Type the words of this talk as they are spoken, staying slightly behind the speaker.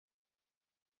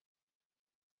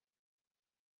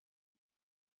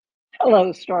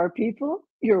Hello, star people.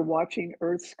 You're watching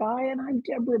Earth Sky, and I'm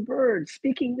Deborah Byrd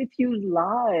speaking with you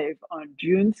live on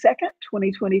June 2nd,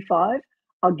 2025.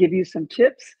 I'll give you some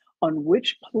tips on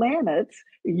which planets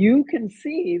you can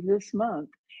see this month.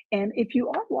 And if you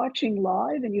are watching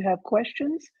live and you have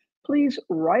questions, please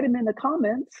write them in the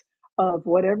comments of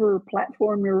whatever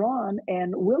platform you're on,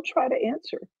 and we'll try to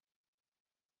answer.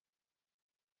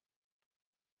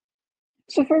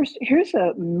 So first, here's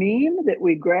a meme that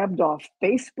we grabbed off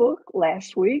Facebook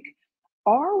last week.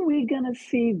 Are we going to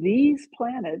see these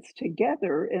planets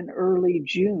together in early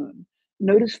June?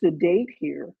 Notice the date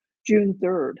here, June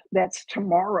 3rd. That's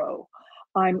tomorrow.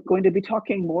 I'm going to be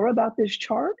talking more about this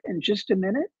chart in just a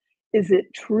minute. Is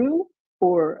it true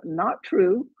or not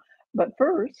true? But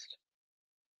first,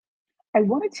 I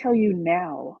want to tell you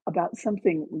now about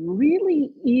something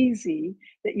really easy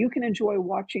that you can enjoy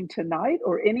watching tonight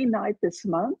or any night this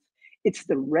month. It's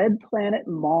the red planet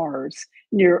Mars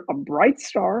near a bright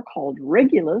star called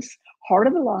Regulus, heart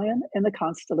of the lion, in the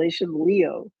constellation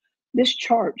Leo. This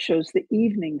chart shows the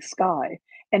evening sky.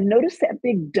 And notice that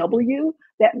big W?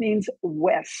 That means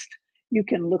west. You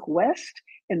can look west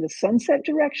in the sunset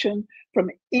direction from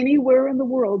anywhere in the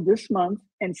world this month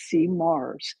and see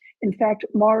Mars. In fact,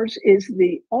 Mars is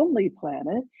the only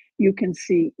planet you can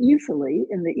see easily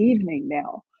in the evening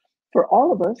now. For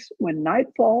all of us, when night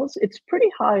falls, it's pretty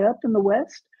high up in the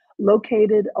west,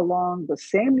 located along the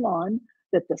same line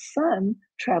that the sun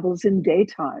travels in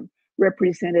daytime,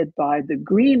 represented by the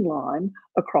green line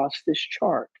across this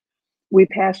chart. We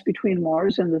pass between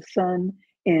Mars and the sun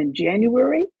in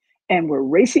January, and we're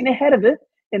racing ahead of it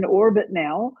in orbit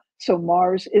now. So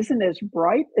Mars isn't as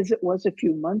bright as it was a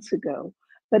few months ago,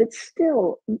 but it's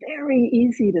still very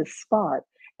easy to spot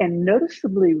and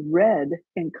noticeably red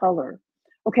in color.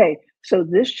 Okay, so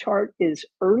this chart is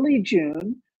early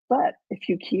June, but if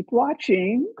you keep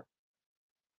watching,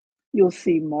 you'll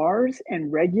see Mars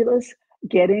and Regulus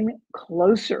getting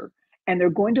closer, and they're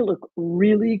going to look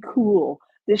really cool.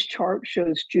 This chart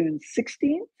shows June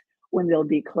 16th when they'll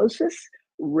be closest,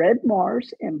 red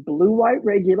Mars and blue-white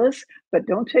Regulus, but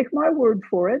don't take my word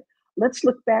for it. Let's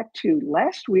look back to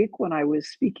last week when I was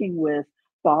speaking with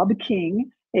Bob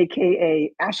King,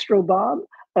 aka Astro Bob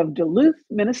of Duluth,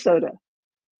 Minnesota.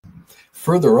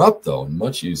 Further up, though,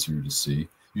 much easier to see,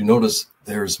 you notice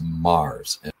there's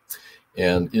Mars.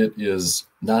 And it is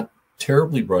not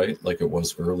terribly bright like it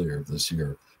was earlier this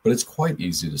year, but it's quite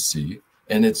easy to see.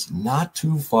 And it's not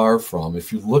too far from,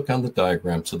 if you look on the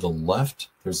diagram to the left,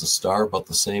 there's a star about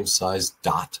the same size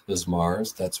dot as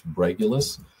Mars. That's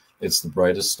Regulus. It's the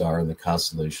brightest star in the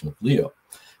constellation of Leo.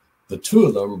 The two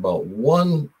of them are about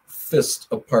one fist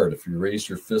apart if you raise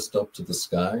your fist up to the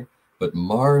sky, but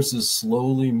Mars is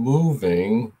slowly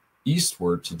moving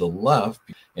eastward to the left.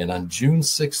 And on June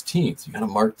 16th, you got to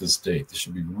mark this date. This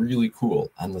should be really cool.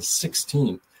 On the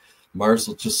 16th, Mars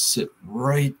will just sit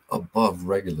right above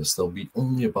Regulus. They'll be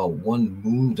only about one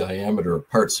moon diameter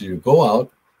apart. So you go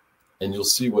out and you'll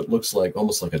see what looks like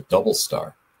almost like a double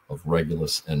star of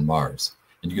Regulus and Mars.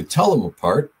 And you can tell them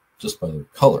apart just by their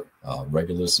color.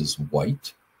 Regulus is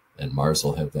white and Mars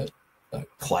will have that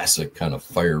classic kind of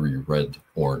fiery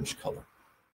red-orange color.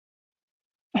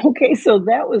 Okay, so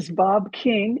that was Bob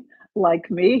King.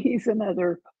 Like me, he's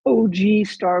another OG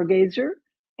stargazer,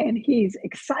 and he's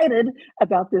excited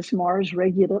about this Mars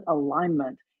Regulus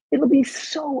alignment. It'll be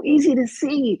so easy to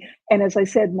see. And as I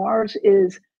said, Mars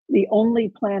is the only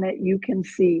planet you can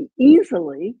see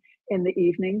easily in the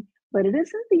evening, but it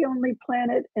isn't the only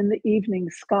planet in the evening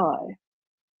sky.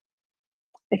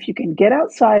 If you can get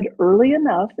outside early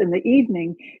enough in the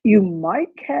evening, you might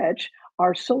catch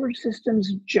our solar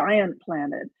system's giant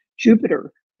planet,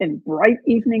 Jupiter, in bright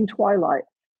evening twilight.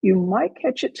 You might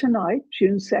catch it tonight,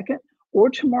 June 2nd, or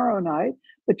tomorrow night,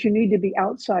 but you need to be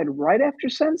outside right after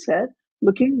sunset,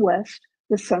 looking west,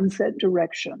 the sunset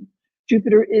direction.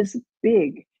 Jupiter is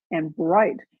big and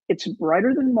bright. It's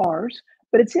brighter than Mars,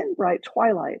 but it's in bright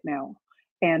twilight now,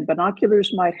 and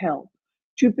binoculars might help.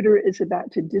 Jupiter is about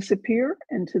to disappear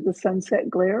into the sunset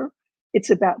glare. It's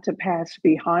about to pass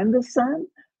behind the sun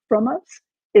from us.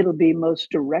 It'll be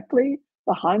most directly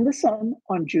behind the sun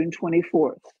on June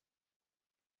 24th.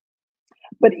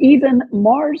 But even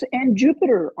Mars and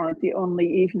Jupiter aren't the only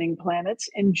evening planets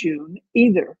in June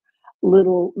either.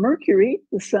 Little Mercury,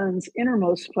 the sun's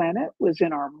innermost planet, was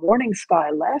in our morning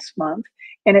sky last month,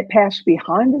 and it passed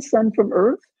behind the sun from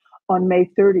Earth on May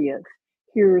 30th.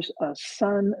 Here's a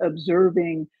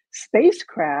sun-observing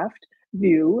spacecraft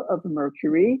view of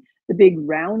Mercury. The big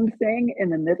round thing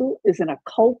in the middle is an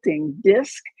occulting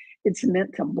disk. It's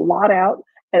meant to blot out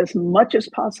as much as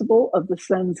possible of the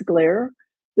sun's glare.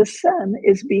 The sun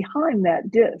is behind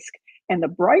that disk, And the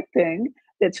bright thing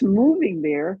that's moving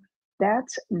there,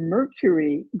 that's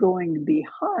Mercury going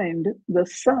behind the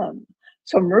sun.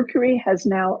 So Mercury has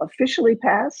now officially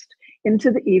passed into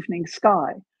the evening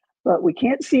sky, but we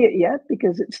can't see it yet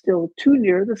because it's still too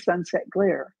near the sunset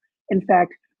glare. In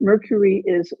fact, Mercury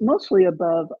is mostly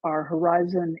above our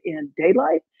horizon in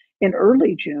daylight in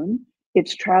early June.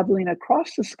 It's traveling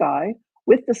across the sky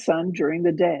with the sun during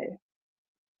the day.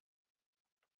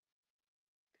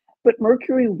 But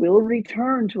Mercury will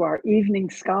return to our evening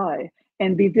sky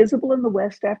and be visible in the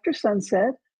west after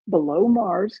sunset below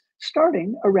Mars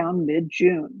starting around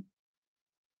mid-June.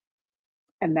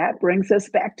 And that brings us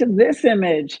back to this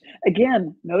image.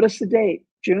 Again, notice the date,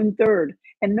 June 3rd,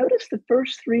 and notice the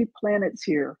first three planets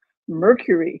here,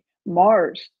 Mercury,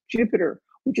 Mars, Jupiter.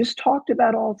 We just talked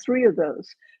about all three of those.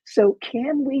 So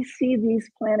can we see these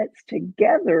planets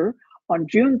together on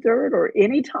June 3rd or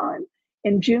any time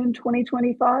in June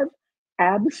 2025?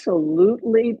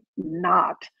 Absolutely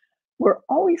not. We're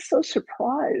always so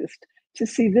surprised to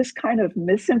see this kind of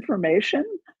misinformation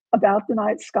about the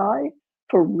night sky.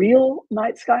 For real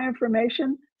night sky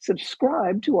information,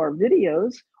 subscribe to our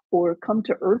videos or come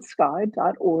to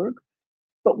earthsky.org.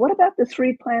 But what about the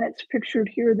three planets pictured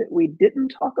here that we didn't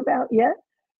talk about yet?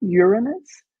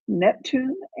 Uranus,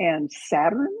 Neptune, and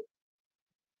Saturn?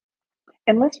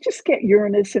 And let's just get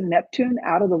Uranus and Neptune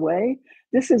out of the way.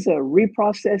 This is a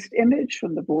reprocessed image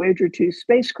from the Voyager 2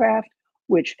 spacecraft,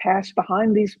 which passed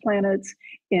behind these planets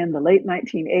in the late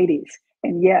 1980s.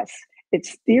 And yes,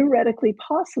 it's theoretically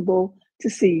possible to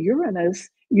see Uranus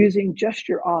using just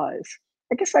your eyes.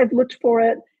 I guess I've looked for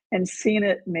it and seen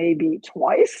it maybe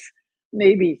twice,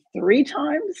 maybe three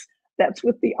times. That's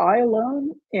with the eye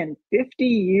alone in 50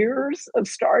 years of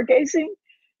stargazing.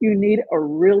 You need a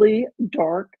really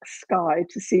dark sky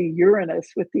to see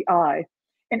Uranus with the eye.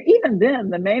 And even then,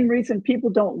 the main reason people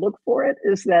don't look for it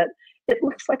is that it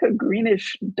looks like a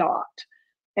greenish dot.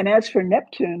 And as for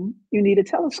Neptune, you need a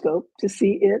telescope to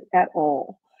see it at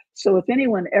all. So if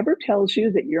anyone ever tells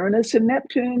you that Uranus and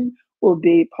Neptune will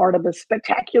be part of a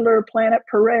spectacular planet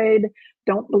parade,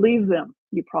 don't believe them.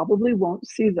 You probably won't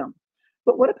see them.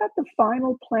 But what about the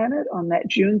final planet on that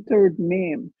June 3rd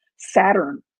meme,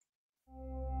 Saturn?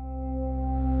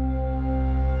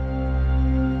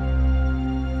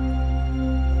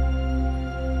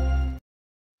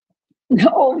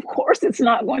 No, of course it's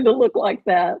not going to look like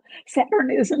that.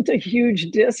 Saturn isn't a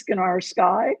huge disk in our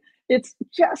sky. It's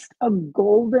just a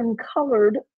golden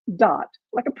colored dot,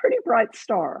 like a pretty bright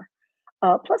star.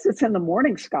 Plus, it's in the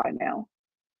morning sky now.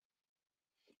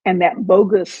 And that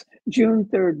bogus June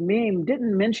 3rd meme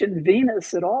didn't mention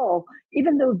Venus at all,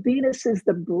 even though Venus is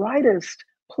the brightest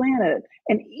planet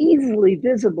and easily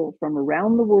visible from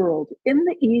around the world in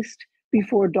the east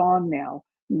before dawn now,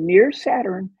 near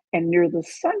Saturn and near the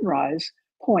sunrise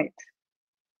point.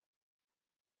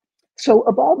 So,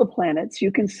 of all the planets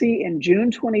you can see in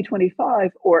June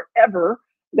 2025 or ever,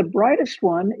 the brightest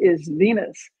one is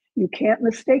Venus. You can't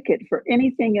mistake it for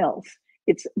anything else.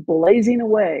 It's blazing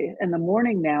away in the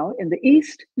morning now in the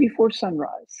east before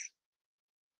sunrise.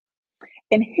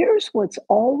 And here's what's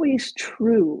always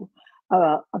true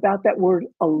about that word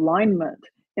alignment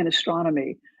in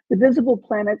astronomy. The visible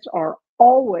planets are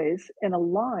always in a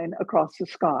line across the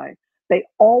sky. They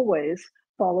always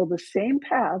follow the same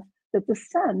path that the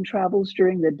sun travels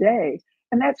during the day.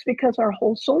 And that's because our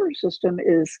whole solar system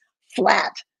is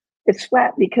flat. It's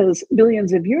flat because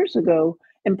billions of years ago,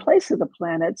 in place of the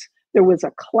planets, there was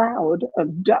a cloud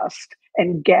of dust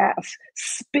and gas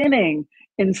spinning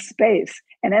in space.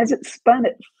 And as it spun,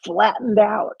 it flattened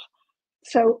out.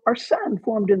 So our sun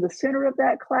formed in the center of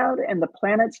that cloud, and the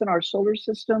planets in our solar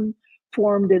system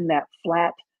formed in that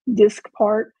flat disk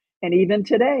part. And even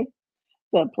today,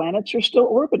 the planets are still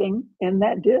orbiting in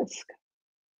that disk.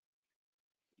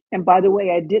 And by the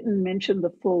way, I didn't mention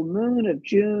the full moon of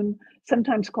June,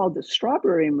 sometimes called the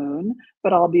strawberry moon,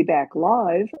 but I'll be back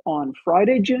live on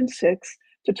Friday, June 6th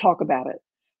to talk about it.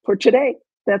 For today,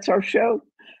 that's our show.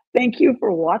 Thank you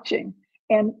for watching.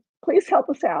 And please help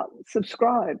us out.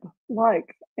 Subscribe,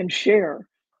 like, and share.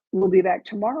 We'll be back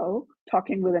tomorrow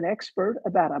talking with an expert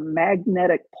about a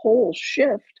magnetic pole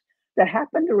shift that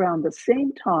happened around the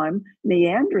same time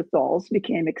Neanderthals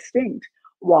became extinct,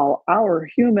 while our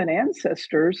human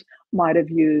ancestors might have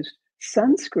used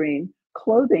sunscreen,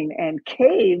 clothing, and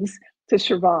caves to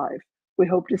survive. We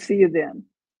hope to see you then.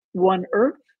 One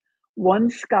Earth, one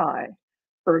sky,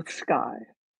 EarthSky.